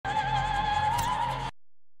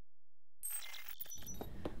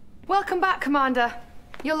Welcome back, Commander.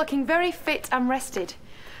 You're looking very fit and rested.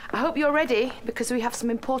 I hope you're ready, because we have some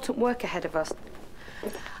important work ahead of us.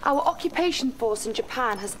 Our occupation force in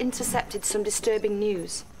Japan has intercepted some disturbing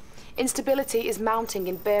news. Instability is mounting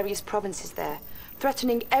in various provinces there,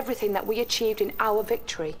 threatening everything that we achieved in our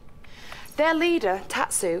victory. Their leader,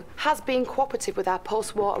 Tatsu, has been cooperative with our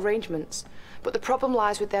post-war arrangements, but the problem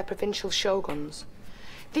lies with their provincial shoguns.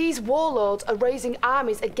 These warlords are raising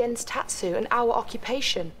armies against Tatsu and our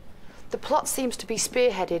occupation. The plot seems to be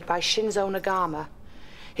spearheaded by Shinzo Nagama.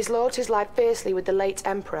 His loyalties lie fiercely with the late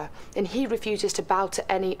emperor, and he refuses to bow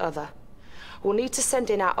to any other. We'll need to send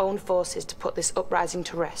in our own forces to put this uprising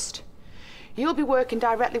to rest. You'll be working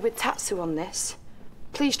directly with Tatsu on this.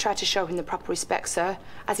 Please try to show him the proper respect, sir,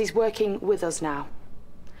 as he's working with us now.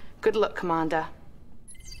 Good luck, Commander.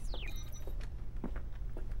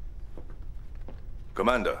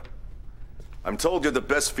 Commander, I'm told you're the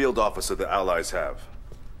best field officer the Allies have.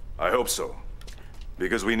 I hope so,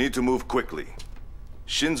 because we need to move quickly.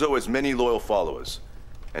 Shinzo has many loyal followers,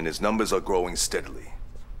 and his numbers are growing steadily.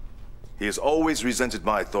 He has always resented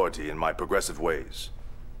my authority and my progressive ways.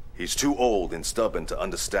 He's too old and stubborn to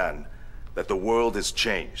understand that the world has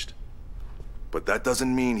changed. But that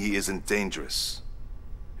doesn't mean he isn't dangerous.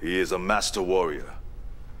 He is a master warrior,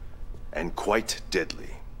 and quite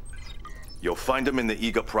deadly. You'll find him in the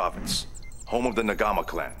Iga province, home of the Nagama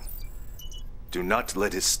clan. Do not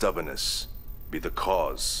let his stubbornness be the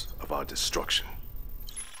cause of our destruction.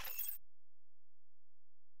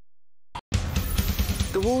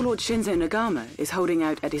 The warlord Shinzo Nagama is holding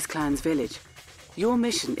out at his clan's village. Your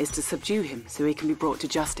mission is to subdue him so he can be brought to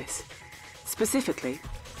justice. Specifically,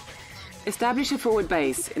 establish a forward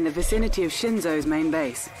base in the vicinity of Shinzo's main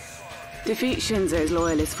base. Defeat Shinzo's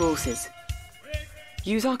loyalist forces.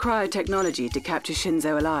 Use our cryotechnology to capture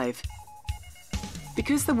Shinzo alive.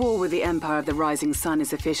 Because the war with the Empire of the Rising Sun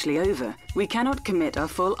is officially over, we cannot commit our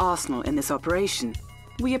full arsenal in this operation.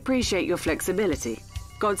 We appreciate your flexibility.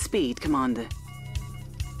 Godspeed, Commander.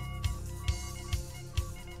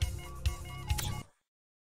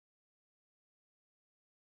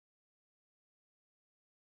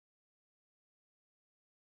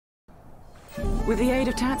 With the aid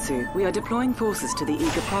of Tatsu, we are deploying forces to the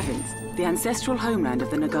Iga province, the ancestral homeland of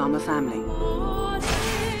the Nagama family.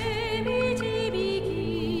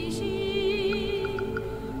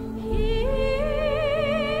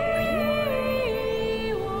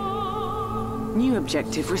 New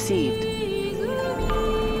objective received.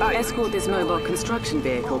 Escort this mobile construction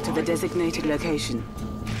vehicle to the designated location.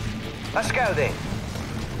 Let's go then.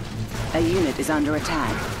 A unit is under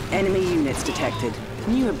attack. Enemy units detected.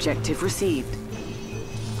 New objective received.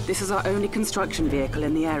 This is our only construction vehicle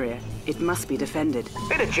in the area. It must be defended.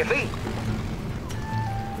 In a jiffy.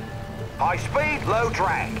 High speed, low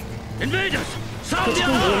drag. Invaders!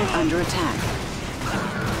 Critical unit under attack.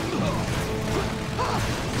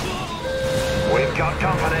 We've got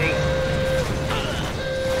company.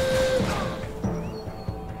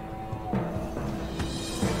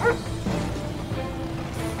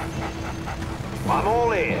 I'm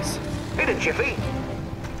all ears. In a jiffy.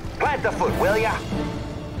 Plant the foot, will ya?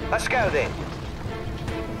 Let's go then.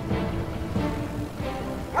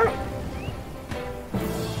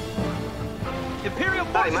 Imperial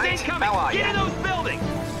forces mate. incoming! How are Get ya? in those buildings!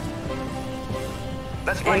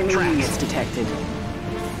 Let's make Enemy tracks. units detected.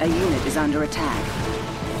 A unit is under attack.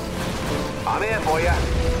 I'm here for ya.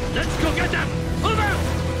 Let's go get them! Move out!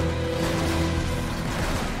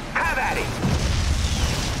 Have at it.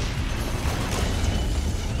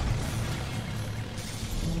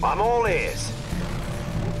 I'm all ears.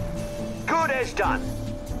 Good as done.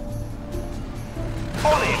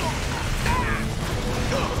 On it.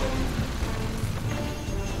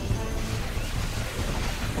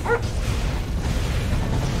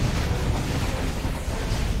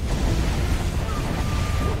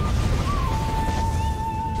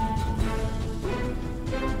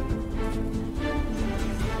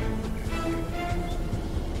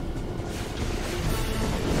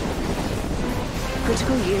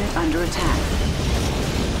 Critical unit under attack.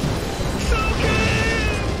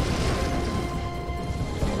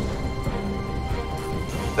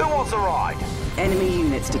 Who wants a ride? Enemy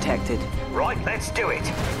units detected. Right, let's do it.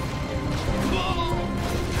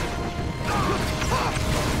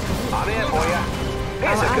 I'm here for you.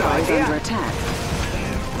 Here's Our a good ally is under idea. attack.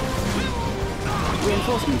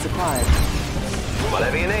 Reinforcements acquired.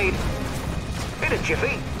 Whatever you need. In a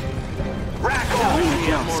jiffy. Rack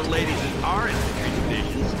Unit on. lost. More ladies in our infantry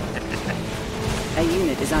divisions. A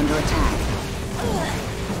unit is under attack.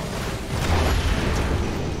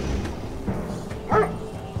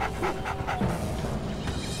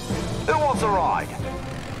 Who wants a ride?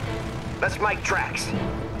 Let's make tracks.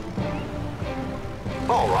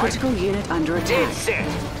 All right. Critical unit under Dead attack. set.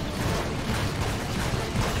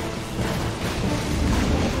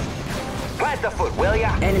 Plant the foot, will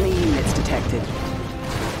ya? Enemy units detected.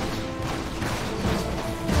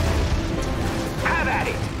 Have at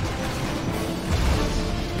it.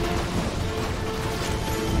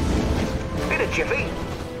 In a jiffy.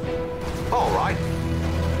 All right.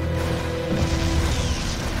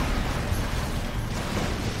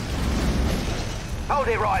 Hold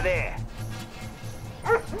it right there.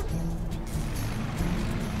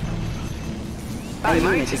 A Hey,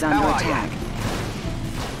 unit mate, is how under are ya? attack.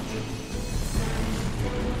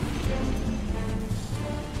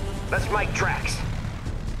 Let's make tracks.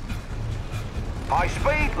 High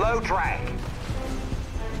speed, low drag.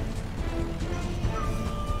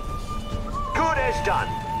 Good as done.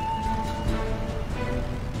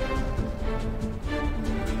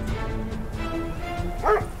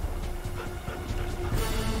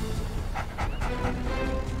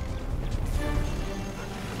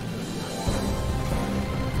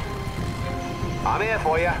 I'm here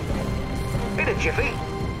for you. In a jiffy.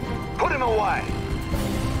 Put him away.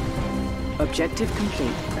 Objective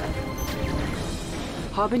complete.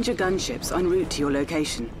 Harbinger gunships en route to your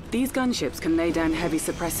location. These gunships can lay down heavy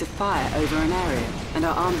suppressive fire over an area and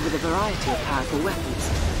are armed with a variety of powerful weapons.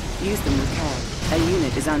 Use them with care. A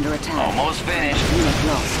unit is under attack. Almost finished. Unit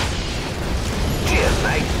lost. Cheers,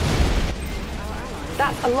 mate.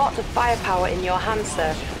 That's a lot of firepower in your hands,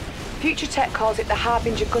 sir. Future Tech calls it the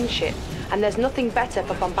Harbinger gunship, and there's nothing better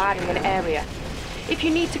for bombarding an area. If you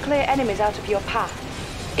need to clear enemies out of your path,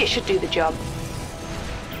 it should do the job.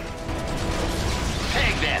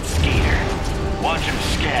 Peg that skeeter. Watch him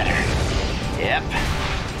scatter. Yep.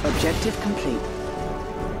 Objective complete.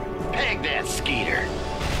 Peg that skeeter.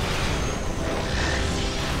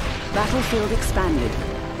 Battlefield expanded.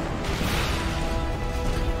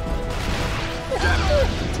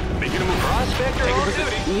 Making a move. Prospector Take a on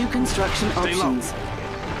position. duty. New construction Stay low. options.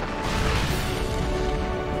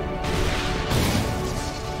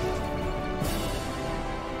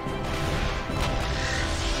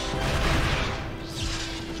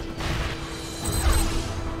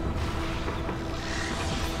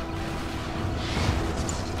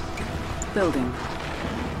 Building.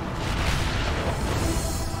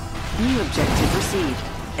 New objective received.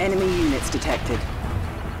 Enemy units detected.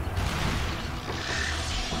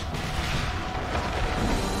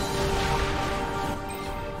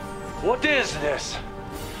 What is this?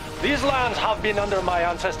 These lands have been under my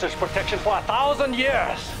ancestors' protection for 1,000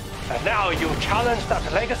 years, and now you challenge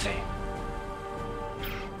that legacy.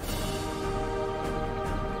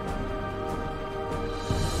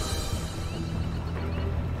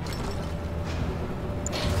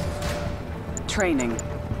 Training.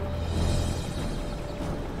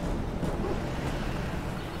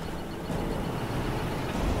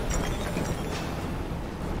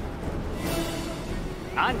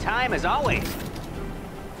 On time as always.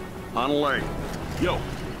 On alert. Yo,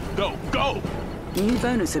 go, go! New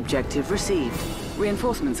bonus objective received.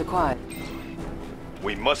 Reinforcements acquired.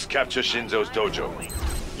 We must capture Shinzo's dojo.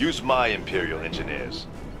 Use my Imperial engineers.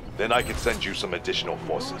 Then I can send you some additional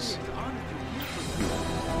forces.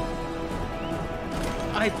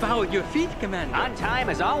 I bow at your feet, Commander. On time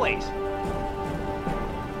as always.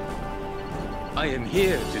 I am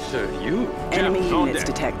here to serve you. Enemy Javelin on units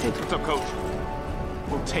deck. detected. What's up, Coach?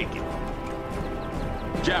 We'll take it.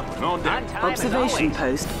 Javelin on On deck. time Observation as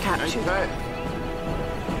always. post Ain't captured. bad.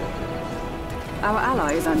 Our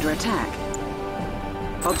ally is under attack.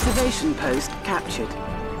 Observation post captured.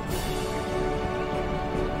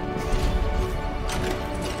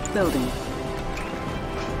 Building.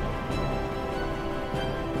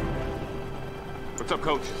 What's up,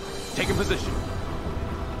 Coach? Taking position.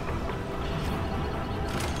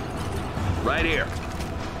 Right here.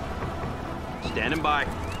 Standing by.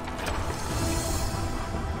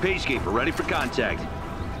 Pacekeeper, ready for contact.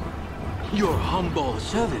 Your humble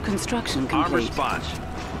servant. Construction Arm complete. response.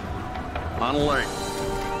 On alert.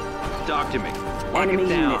 Talk to me. Lock Enemy it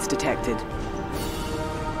down. units detected.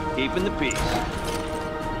 Keeping the peace.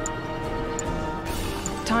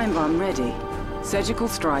 Time bomb ready. Surgical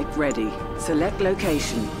strike ready. Select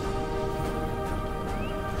location.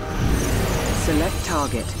 Select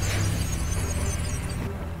target.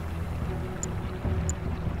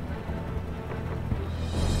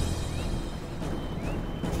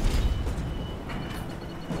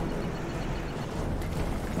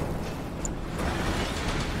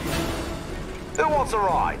 Who wants a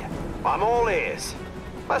ride? I'm all ears.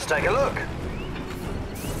 Let's take a look.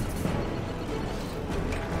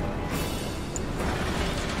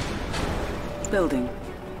 Building.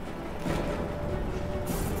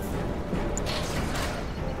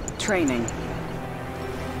 Training.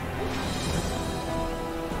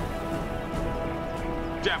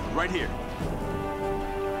 Jeff, right here.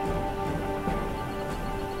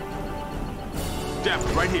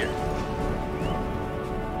 Jeff, right here.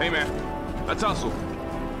 Hey, man. Let's hustle.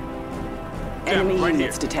 Enemy right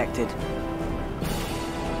units here. detected.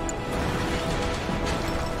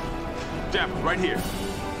 Jeff, right here.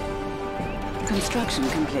 Construction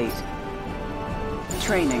complete.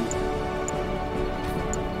 Training.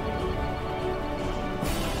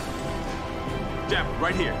 Jeff,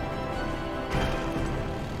 right here.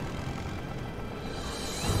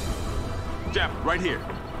 Jeff, right here.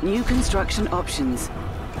 New construction options.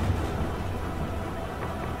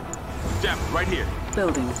 Jeff, right here.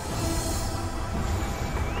 Building.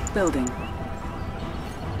 Building.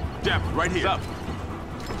 Jeff, right here. Up.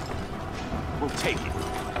 We'll take it.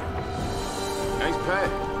 Nice pay.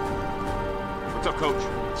 What's up,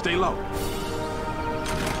 coach? Stay low.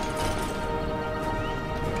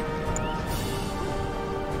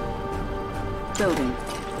 Building.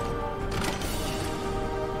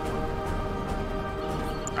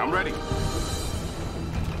 I'm ready.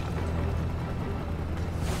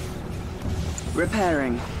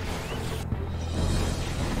 Repairing.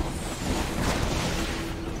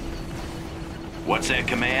 What's that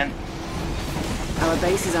command? Our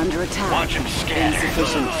base is under attack. Watch 'em scatter.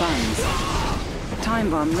 Insufficient funds. Time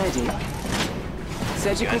bomb ready.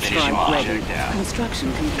 Surgical Gotta finish strike him off. ready. Checked out.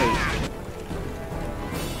 Construction complete.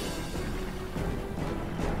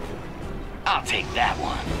 I'll take that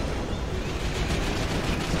one.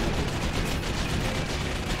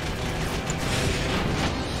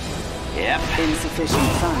 Yep.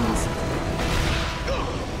 Insufficient funds.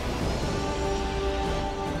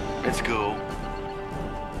 Let's go.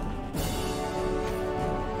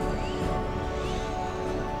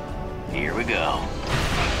 Here we go.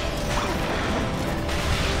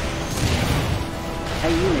 A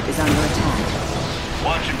unit is under attack.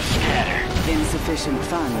 Watch them scatter. Insufficient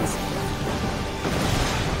funds.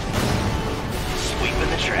 Sweeping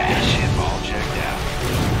the trash. Ship all checked out.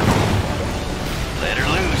 Let her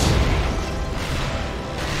loose.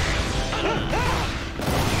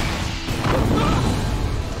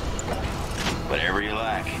 Whatever you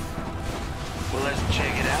like. Well, let's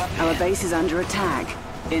check it out. Our base is under attack.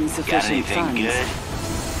 Got Insufficient anything funds. good?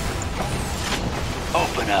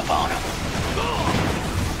 Open up on them.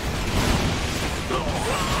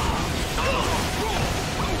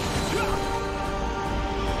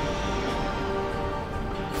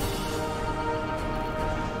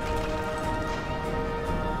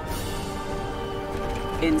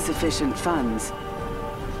 Insufficient funds.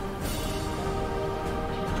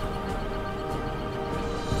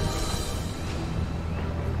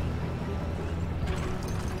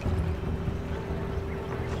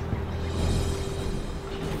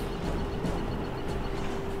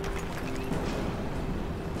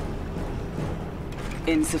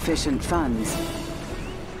 Insufficient funds.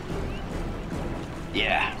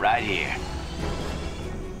 Yeah, right here.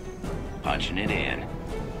 Punching it in.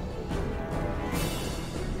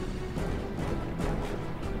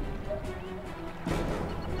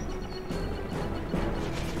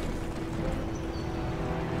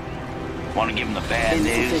 Want to give him the bad news?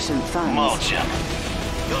 Insufficient funds. Mulch him.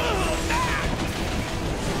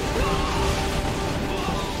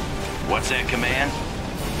 What's that command?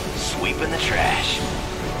 Sweeping the trash.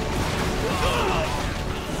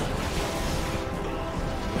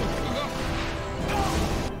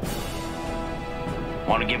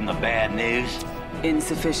 Want to give him the bad news?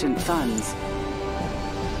 Insufficient funds.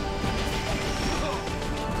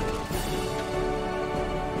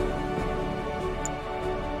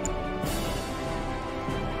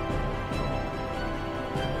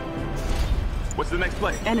 What's the next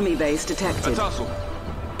play? Enemy base detected. Let's hustle.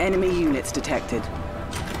 Enemy units detected.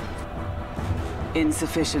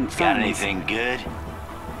 Insufficient funds. Got anything good?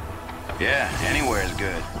 Yeah, anywhere's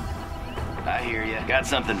good. I hear ya. Got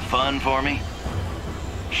something fun for me?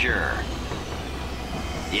 Sure.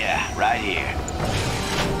 Yeah, right here.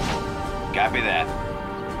 Copy that.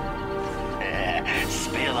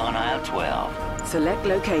 Spill on aisle 12. Select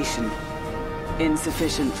location.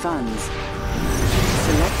 Insufficient funds.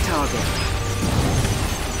 Select target.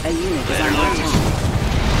 A unit is Let her under loose.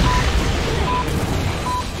 attack.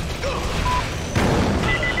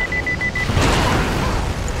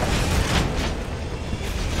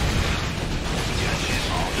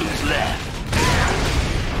 Who's left?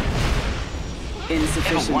 Ever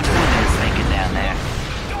Insufficient wonder what they're funds. thinking down there?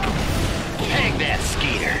 Peg that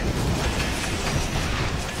skeeter.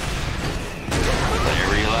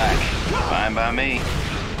 Whatever you like. Fine by me.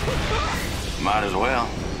 Might as well.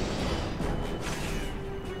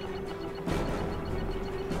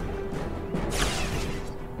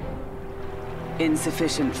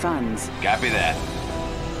 Insufficient funds. Copy that.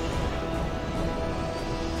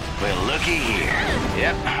 Well, looky here.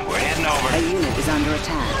 Yep, we're heading over. A unit is under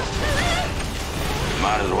attack.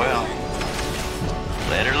 Might as well.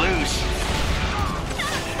 Let her loose.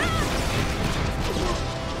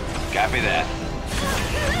 Copy that.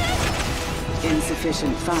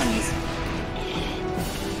 Insufficient funds.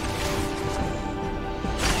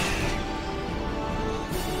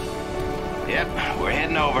 Yep, we're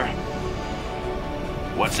heading over.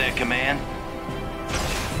 What's that command?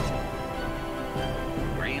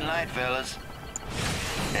 Green light, fellas.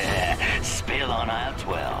 Spill on aisle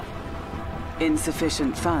 12.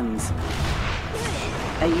 Insufficient funds.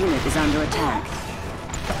 A unit is under attack.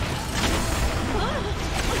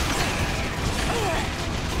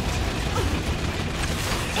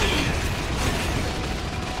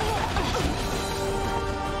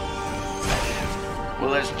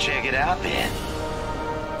 Well, let's check it out then.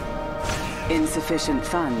 Insufficient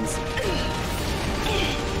funds.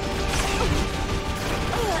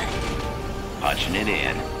 Punching it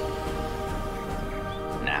in.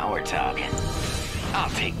 Now we're talking. I'll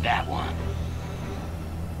take that one.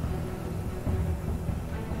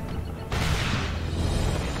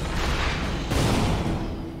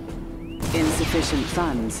 Insufficient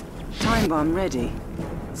funds. Time bomb ready.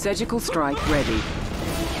 Surgical strike ready.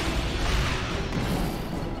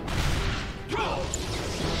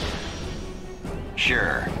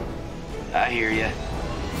 Sure. I hear ya.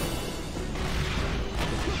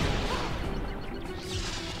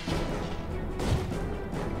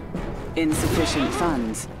 Insufficient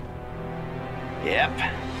funds. Yep.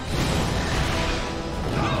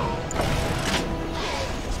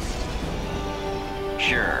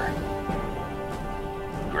 Sure.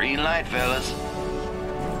 Green light, fellas.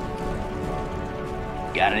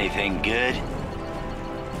 Got anything good?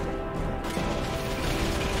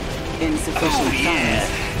 Insufficient yeah. funds.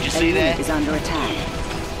 Did you A see unit that? is under attack.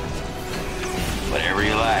 Whatever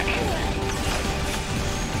you like.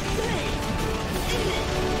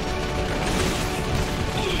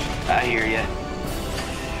 I hear ya.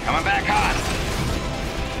 Coming back on.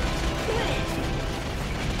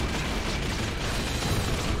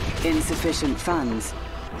 Insufficient funds.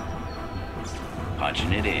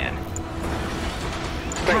 Punching it in.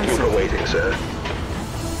 Thank you for waiting, sir.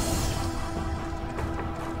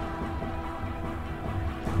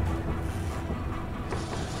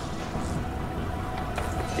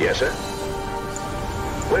 Yes, sir?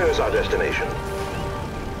 Where is our destination?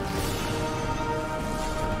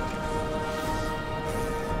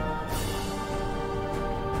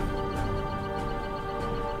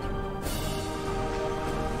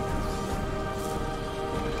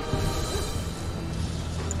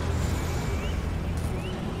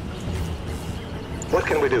 What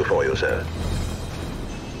can we do for you, sir?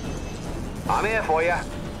 I'm here for you.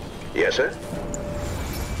 Yes, sir?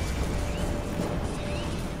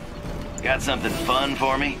 Got something fun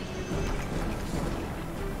for me?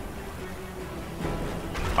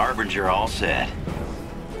 Harbinger all set.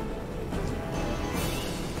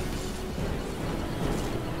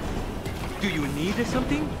 Do you need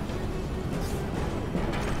something?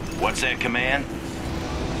 What's that command?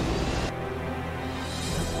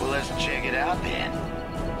 Well, let's check it out then.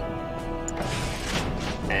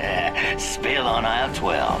 Spill on aisle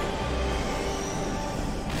 12.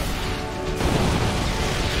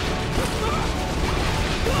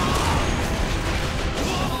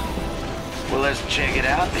 Well, let's check it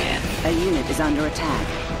out then. A unit is under attack.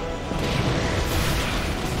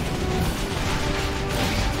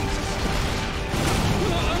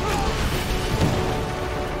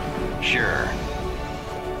 Sure.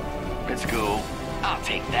 It's cool. I'll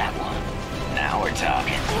take that one. Now we're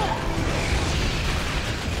talking.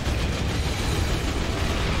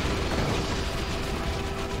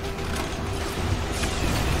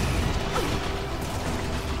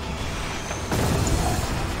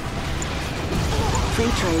 Free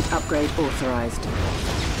trade upgrade authorized.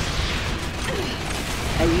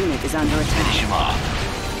 A unit is under Finish attack. him off.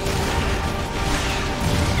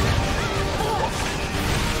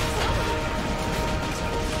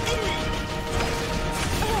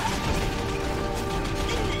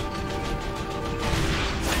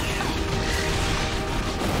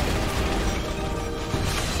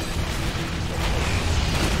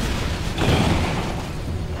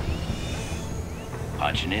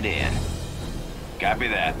 Punching it in. Copy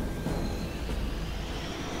that.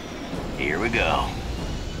 Here we go.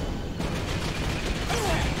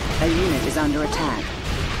 A unit is under attack.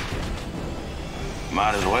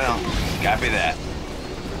 Might as well. Copy that.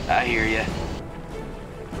 I hear ya.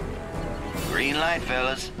 Green light,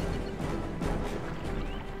 fellas.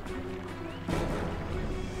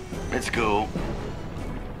 It's cool.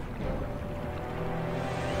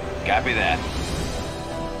 Copy that.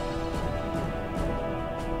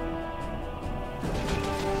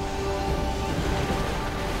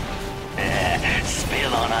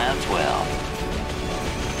 Spill on aisle 12.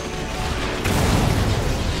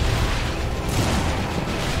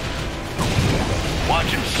 Watch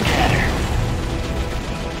him scatter.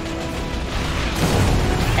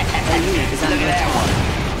 Look at that one.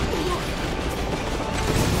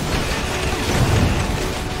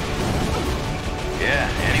 Yeah,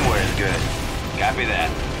 anywhere is good. Copy that.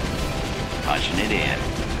 Punching it in.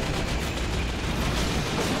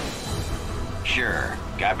 Sure,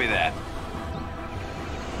 copy that.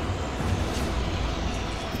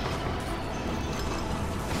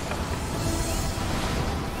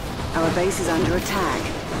 Our base is under attack.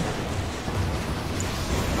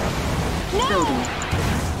 No!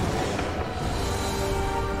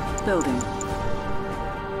 Building.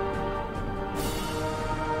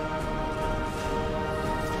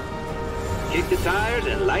 Kick the tires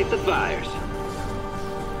and light the fires.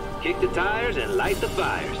 Kick the tires and light the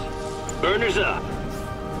fires. Burners up.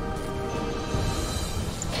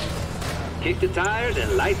 Kick the tires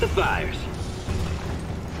and light the fires.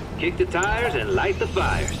 Kick the tires and light the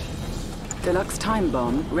fires. Deluxe time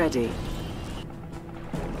bomb ready.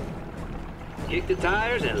 Kick the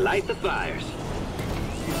tires and light the fires.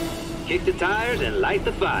 Kick the tires and light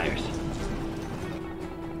the fires.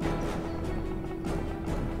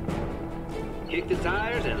 Kick the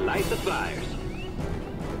tires and light the fires.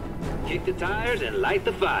 Kick the tires and light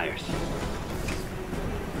the fires.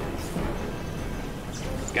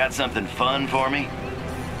 Got something fun for me?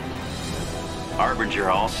 Harbinger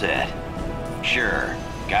all set. Sure,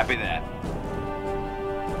 copy that.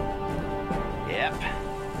 Yep.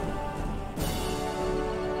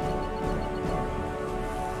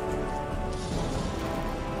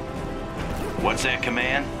 What's that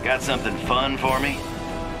command? Got something fun for me?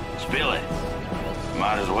 Spill it.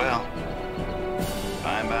 Might as well.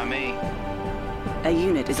 Fine by me. A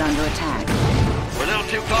unit is under attack. We're a little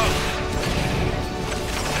too close.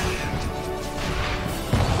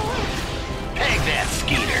 Peg that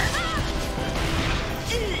skeeter.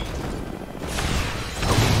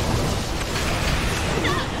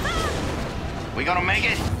 We gonna make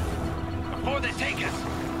it? Before they take us.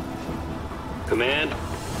 Command.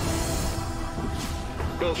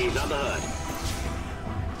 Bogies on the HUD.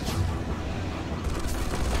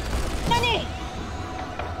 Money!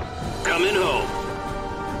 Coming home.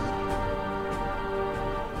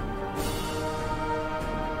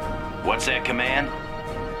 What's that command?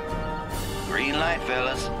 Green light,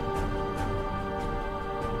 fellas.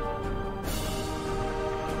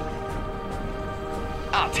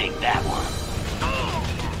 I'll take that one.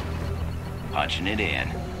 Punching it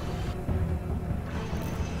in.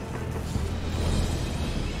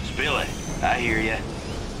 Spill it. I hear ya.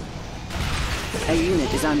 A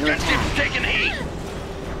unit is under attack. Taking heat.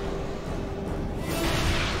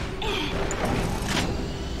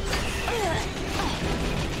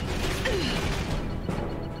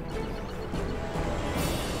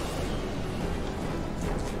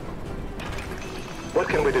 What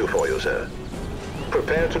can we do for you, sir?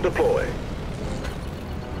 Prepare to deploy.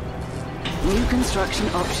 New construction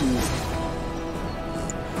options.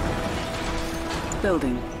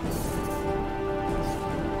 Building.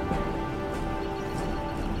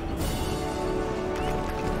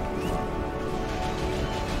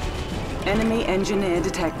 Enemy engineer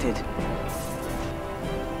detected.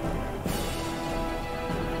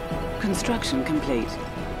 Construction complete.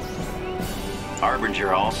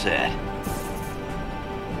 Harbinger all set.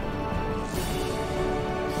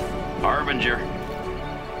 Harbinger.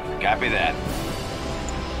 Copy that.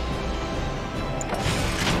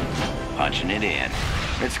 Punching it in.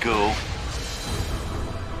 It's cool.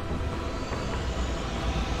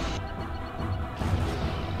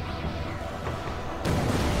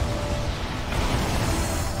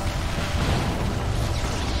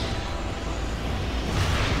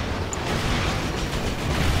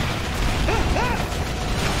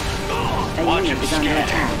 A unit is under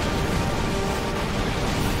attack.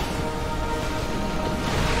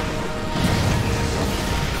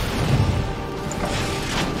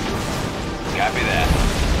 Copy that.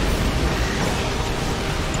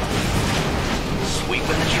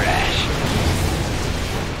 Sweeping the trash.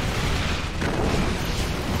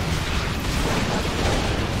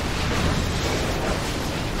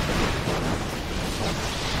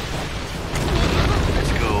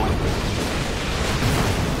 Let's go.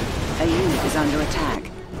 A unit is under attack.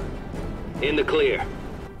 In the clear.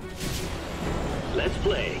 Let's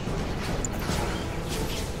play.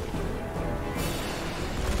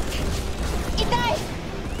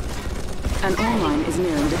 An ore mine is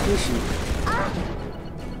nearing depletion.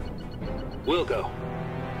 We'll go.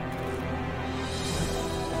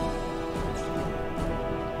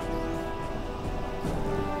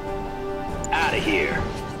 Out of here.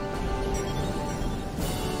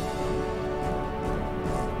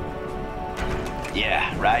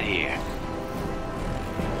 Yeah, right here.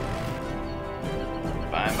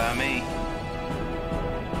 Fine by me.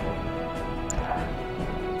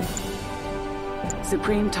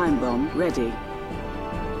 Supreme time bomb ready.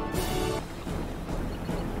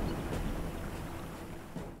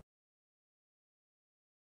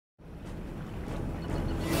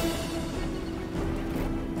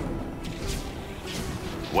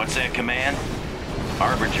 What's that command?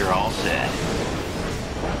 Harbinger all set.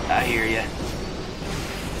 I hear ya.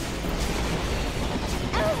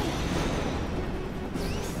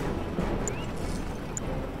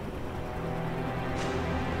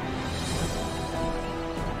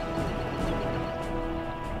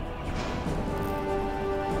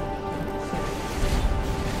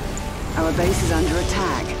 Our base is under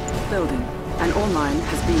attack. Building. An ore mine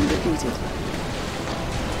has been depleted.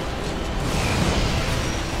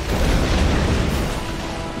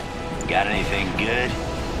 Got anything good?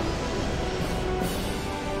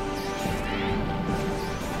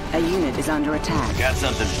 A unit is under attack. Got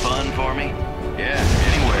something fun for me? Yeah,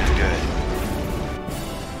 anywhere's good.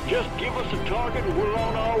 Just give us a target and we're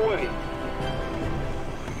on our way.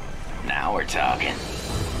 Now we're talking.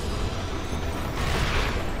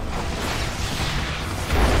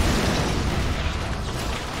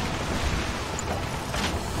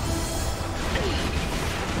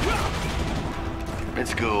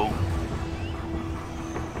 It's cool.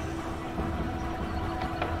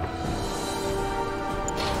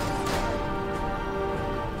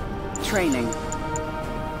 Training.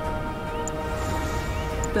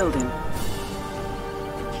 Building.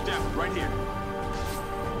 Jeff, right here.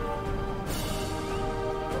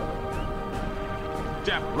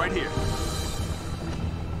 Jeff, right here.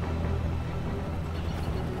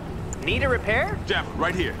 Need a repair? Jeff,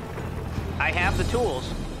 right here. I have the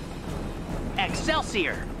tools.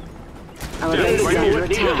 Excelsior! Our base is under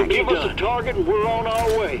attack. Give us a target and we're on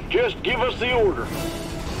our way. Just give us the order.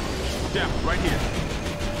 Jeff, right here.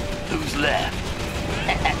 Who's left?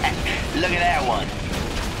 Look at that one.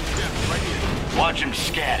 Jeff, right here. Watch him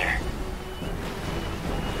scatter.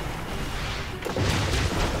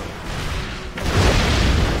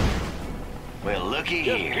 Well, looky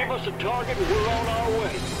Just here. give us a target and we're on our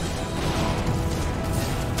way.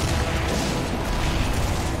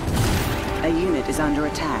 A unit is under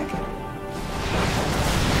attack.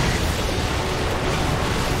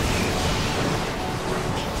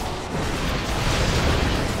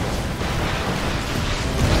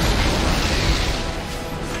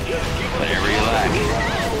 Whatever you like.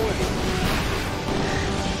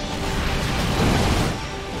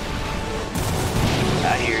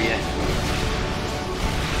 I hear ya.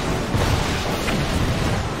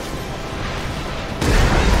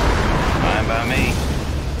 Fine by me.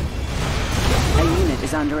 A unit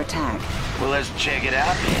is under attack. Well, let's check it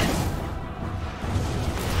out then.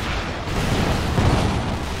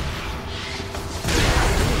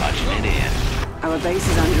 Punching it in. Our base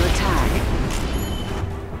is under attack.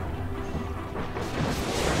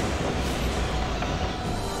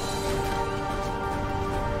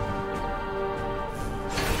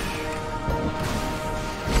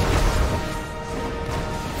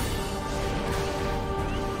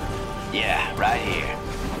 Yeah, right here.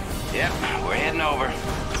 Yep, we're heading over.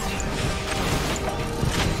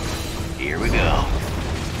 Here we go.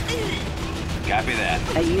 Copy that.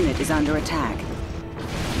 A unit is under attack.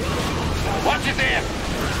 Watch it there!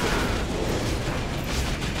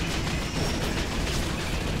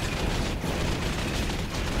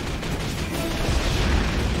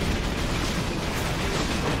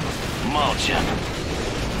 Mulch him.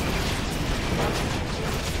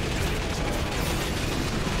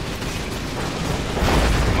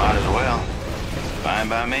 Might as well. Fine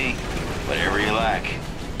by me. Whatever you like.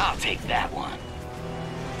 I'll take that one.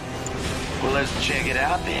 Well, let's check it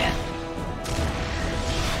out then.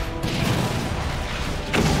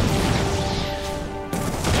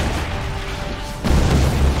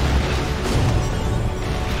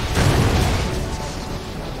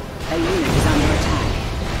 A unit is under attack.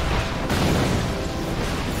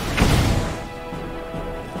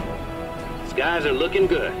 Skies are looking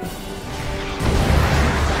good.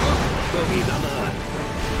 Bogey's on the hunt.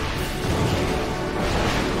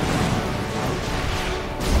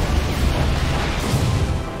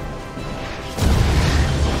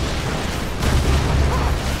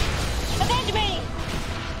 Avenge me!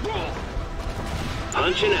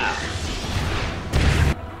 Punching out.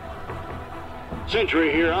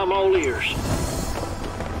 Sentry here, I'm all ears.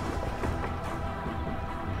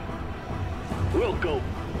 Wilco.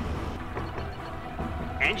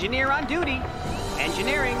 Engineer on duty.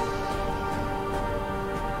 Engineering.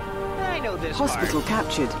 I know this Hospital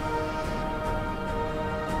captured.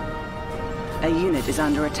 A unit is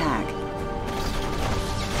under attack.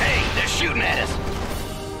 Hey, they're shooting at us.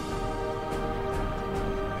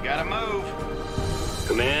 We gotta move.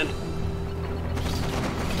 Command.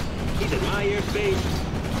 He's in my airspace.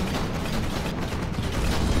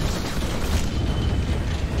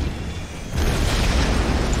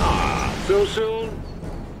 So soon?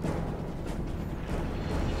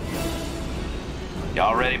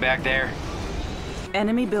 Y'all ready back there?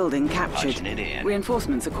 Enemy building captured. Punching it in.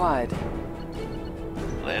 Reinforcements acquired.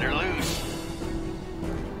 Let her loose.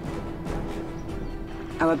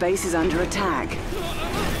 Our base is under attack.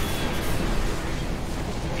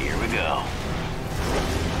 Here we go.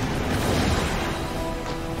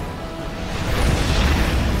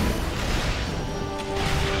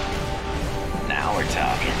 Now we're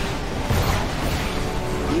talking.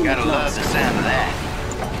 Gotta love the sound of that.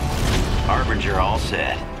 Harbinger all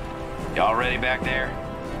set. Y'all ready back there?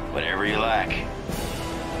 Whatever you like.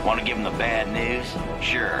 Want to give them the bad news?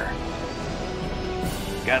 Sure.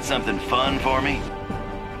 Got something fun for me?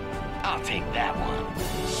 I'll take that one.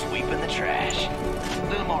 Sweeping the trash. A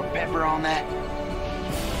little more pepper on that.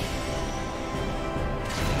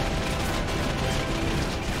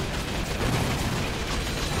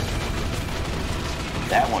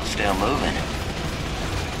 That one's still moving.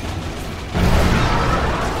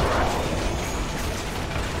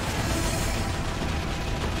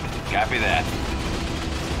 Copy that.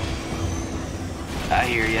 I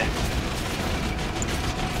hear ya.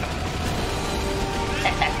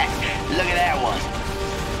 Look at that one.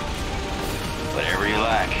 Whatever you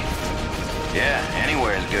like. Yeah,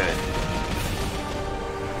 anywhere is good.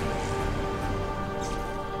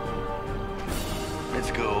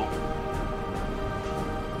 It's cool.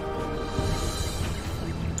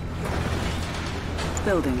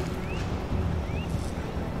 Building.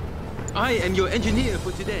 I am your engineer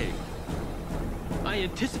for today. I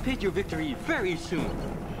anticipate your victory very soon.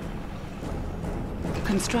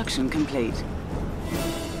 Construction complete.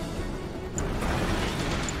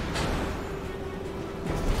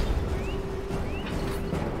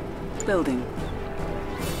 Building.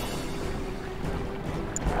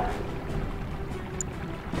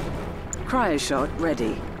 Cryo-shot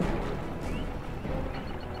ready.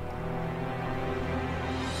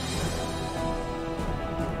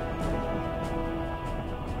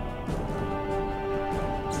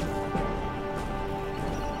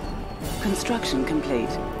 Construction complete.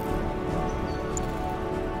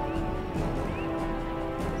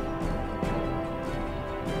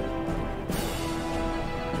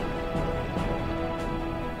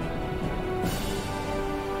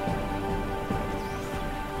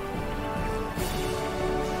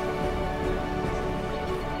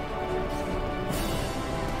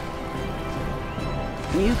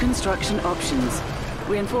 New construction options.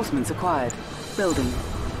 Reinforcements acquired. Building.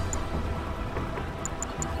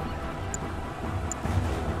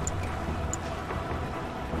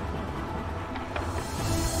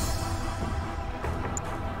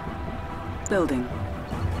 Building.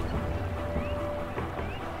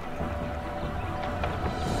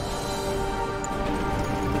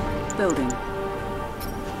 Building.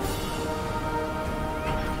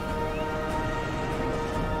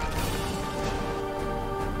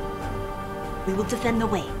 We will defend the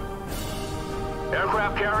way.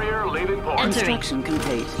 Aircraft carrier leaving port. Construction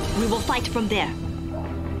complete. We will fight from there.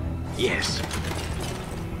 Yes.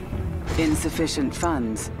 Insufficient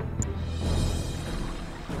funds.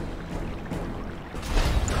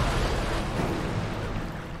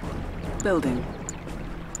 Building.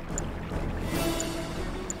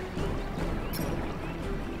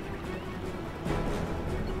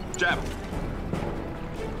 Jab.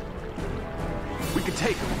 We can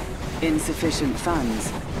take them. Insufficient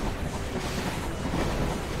funds.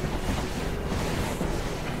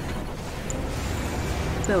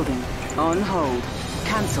 Building. On hold.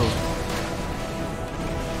 Cancelled.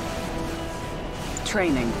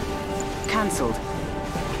 Training. Cancelled.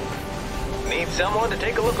 Need someone to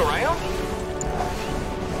take a look around?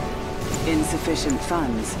 Insufficient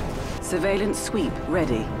funds. Surveillance sweep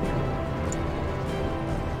ready.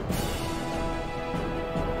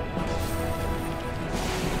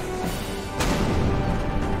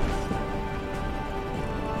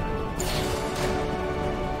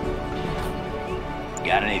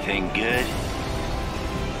 Got anything good?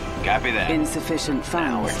 Copy that. Insufficient funds.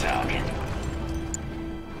 Now we're talking.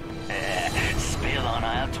 Spill on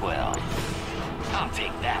aisle 12. I'll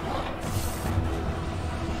take that one.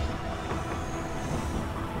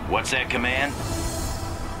 What's that command?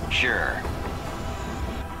 Sure.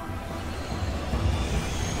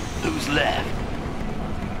 Who's left?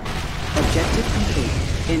 Objective complete.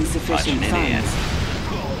 Insufficient funds.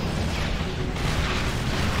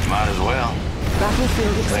 Might as well.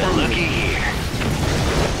 Battlefield Well, expanded. looky here.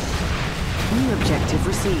 New objective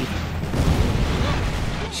received.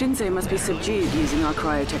 Shinzo must be subdued using our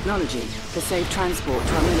cryotechnology for safe transport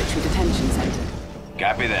to our military detention center.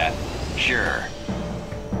 Copy that. Sure.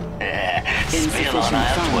 Spill Insufficient on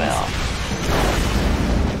aisle funds. 12.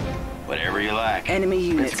 Whatever you like. Enemy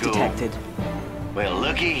units Let's go. detected. Well,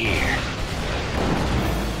 looky here.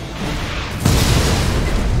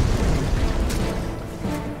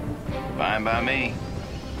 Fine by me.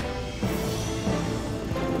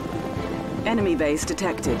 Enemy base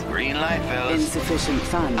detected. Green light, fellas. Insufficient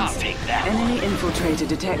funds. I'll take that Enemy infiltrator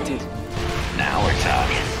detected. Now we're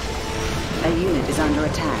talking. A unit is under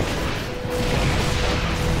attack.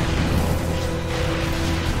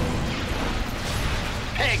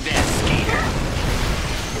 Peg that skeeter.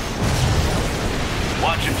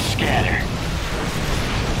 Watch him scatter.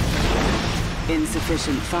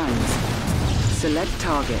 Insufficient funds. Select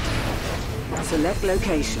target. Select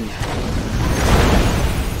location.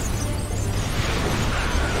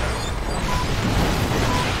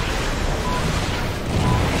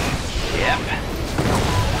 Yep.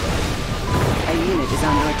 A unit is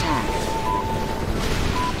under attack.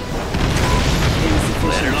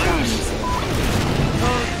 Insufficient funds.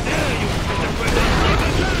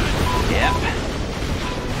 Yep.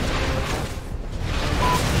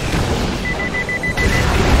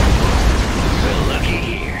 Well, looky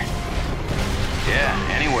here.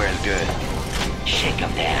 Yeah, anywhere is good. Shake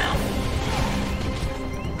them down.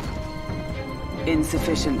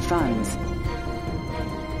 Insufficient funds.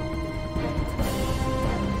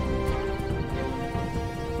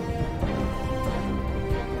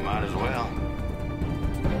 Might as well.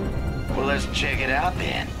 Well, let's check it out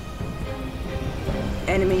then.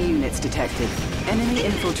 Enemy units detected. Enemy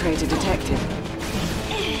infiltrator detected.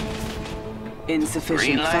 Insufficient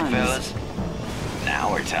Green light, funds. fellas.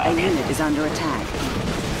 Now we're A talking. unit is under attack.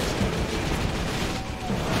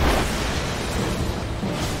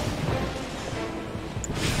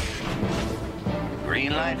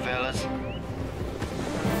 Green light, fellas.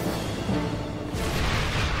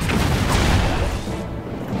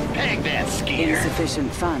 Peg that skeeter.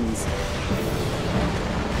 Insufficient funds.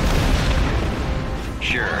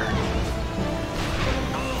 Sure.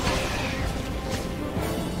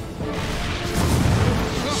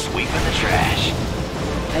 Sweeping the trash.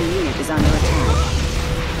 A unit is under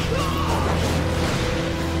attack.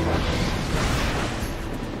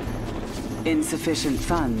 Insufficient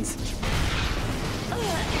funds.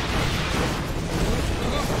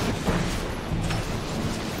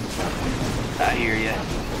 I hear ya.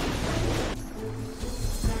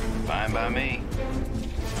 Fine by me.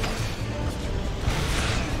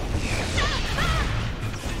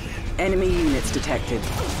 Enemy units detected.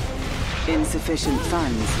 Insufficient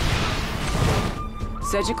funds.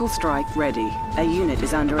 Surgical strike ready. A unit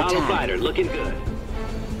is under Hollow attack. fighter, looking good.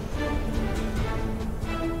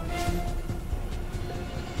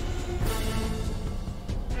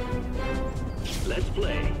 Let's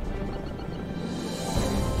play.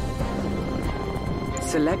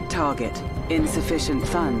 Select target. Insufficient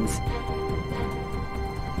funds.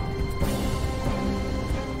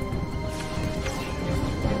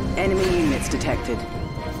 Enemy units detected.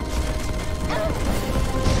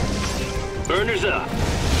 Burners up.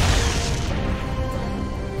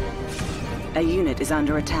 A unit is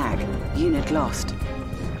under attack. Unit lost.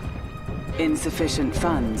 Insufficient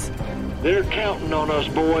funds. They're counting on us,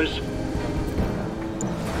 boys.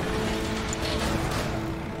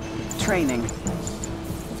 Training.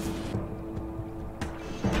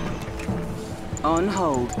 On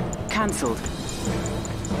hold. Cancelled.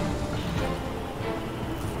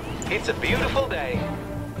 It's a beautiful day.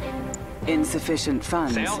 Insufficient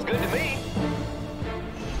funds. Sounds good to me.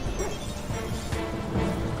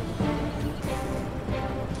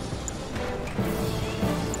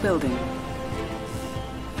 Building.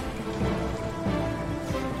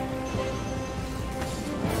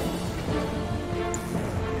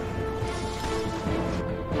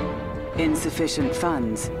 Insufficient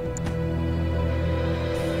funds.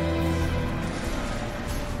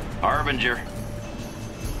 Harbinger.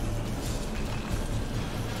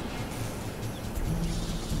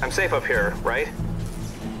 I'm safe up here, right?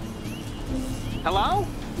 Hello?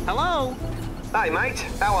 Hello? Hey, mate.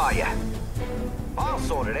 How are you? I'll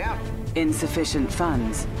sort it out. Insufficient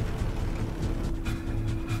funds.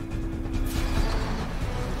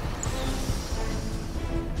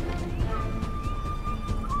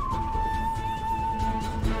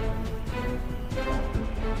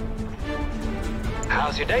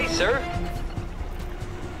 How's your day, sir?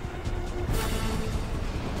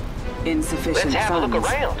 Insufficient Let's have funds. a look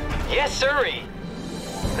around. Yes, sirree.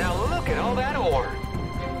 Now look at all that ore.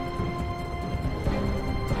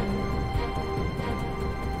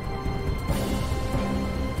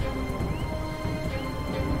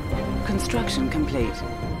 Construction complete.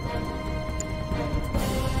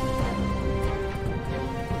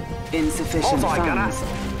 Insufficient Bullseye, funds.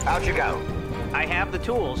 Gunner. Out you go. I have the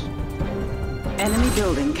tools. Enemy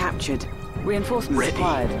building captured. Reinforcements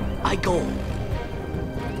required. I go.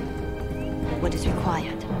 What is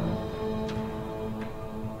required?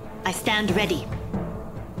 I stand ready.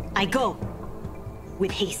 I go.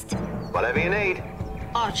 With haste. Whatever you need.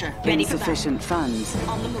 Archer, ready for Insufficient funds. battle.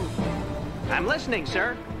 On the move. I'm listening,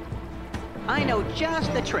 sir. I know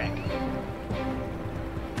just the trick.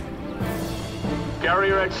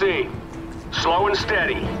 Carrier at sea. Slow and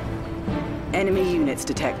steady. Enemy units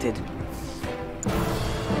detected.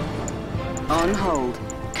 On hold.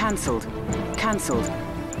 Cancelled. Cancelled.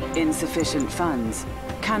 Insufficient funds.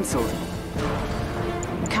 Cancelled.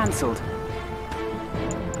 Cancelled.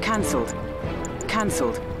 Cancelled.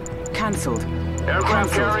 Cancelled. Cancelled.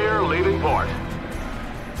 Aircraft carrier leaving port.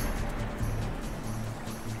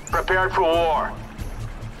 Prepared for war.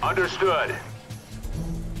 Understood.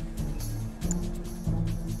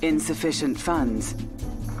 Insufficient funds.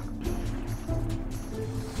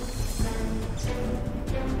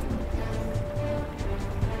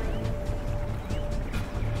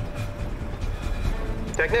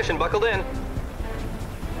 Technician buckled in.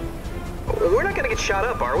 We're not gonna get shot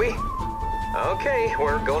up, are we? Okay,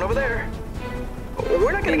 we're going over there.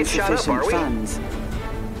 We're not gonna get shot up, are we? Funds.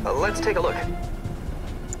 Let's take a look.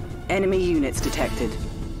 Enemy units detected.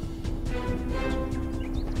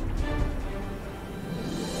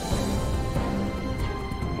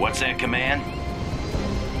 What's that command?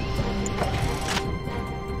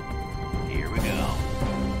 Here we go.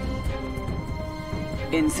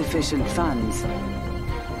 Insufficient funds.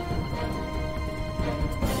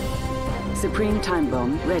 Supreme time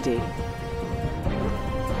bomb ready.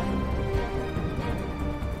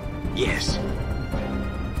 Yes.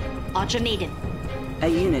 Archer needed. A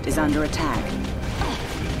unit is under attack.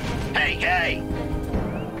 Hey, hey!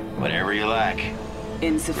 Whatever you like.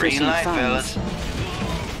 Insufficient Green light, funds. fellas.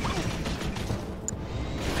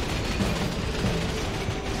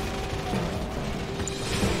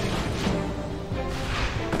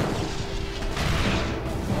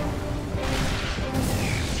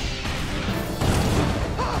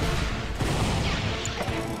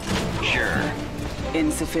 Sure.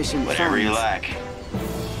 Insufficient Whatever funds. you like.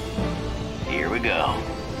 Here we go.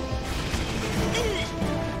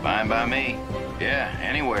 Fine by me. Yeah,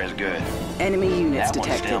 anywhere is good. Enemy units That one's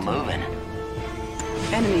detected. still moving.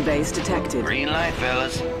 Enemy base detected. Green light,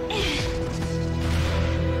 fellas.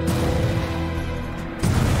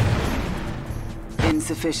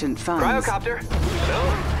 Insufficient funds. Cryocopter.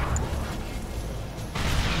 No.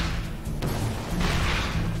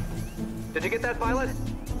 Did you get that, pilot?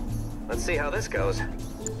 Let's see how this goes.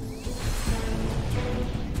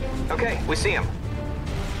 Okay, we see him.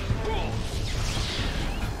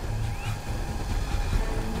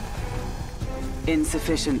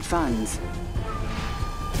 Insufficient funds.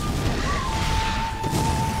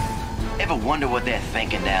 Ever wonder what they're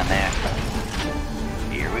thinking down there?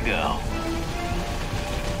 Here we go.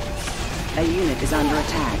 A unit is under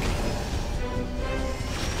attack.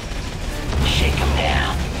 Shake them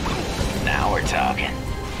down. Now we're talking.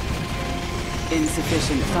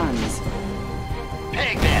 Insufficient funds.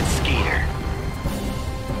 Peg that skeeter.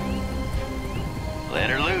 Let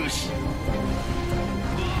her loose.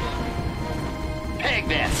 Peg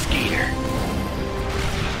that skeeter.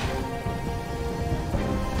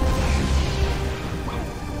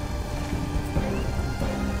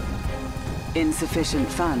 Insufficient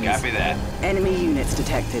funds. Copy that. Enemy units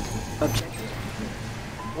detected. Objective.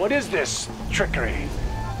 What is this trickery?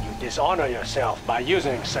 You dishonor yourself by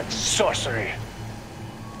using such sorcery.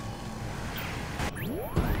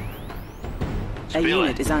 A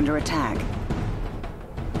unit is under attack.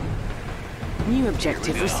 New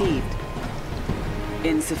objective received.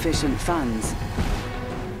 Insufficient funds.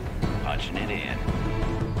 Punching it in.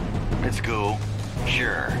 It's cool.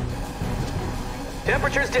 Sure.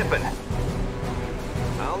 Temperature's dipping.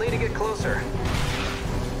 I'll need to get closer.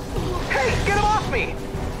 Hey, get him off me!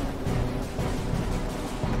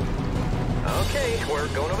 Okay, we're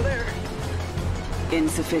going over there.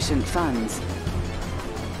 Insufficient funds.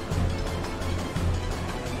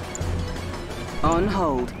 On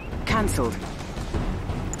hold. Cancelled.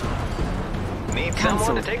 Need someone to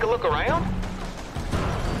Cancelled. take a look around?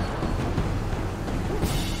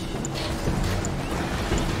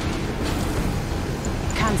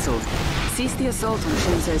 cancelled. Cease the assault on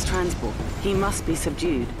Shinzo's transport. He must be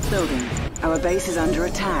subdued. Building. Our base is under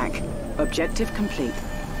attack. Objective complete.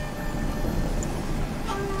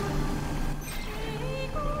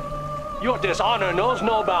 Your dishonor knows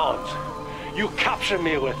no bounds. You capture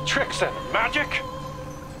me with tricks and magic?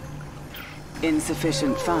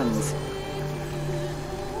 Insufficient funds.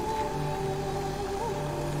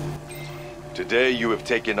 Today you have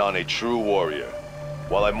taken on a true warrior.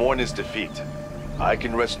 While I mourn his defeat, I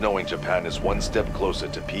can rest knowing Japan is one step closer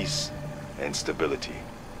to peace and stability.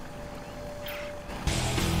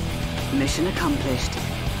 Mission accomplished.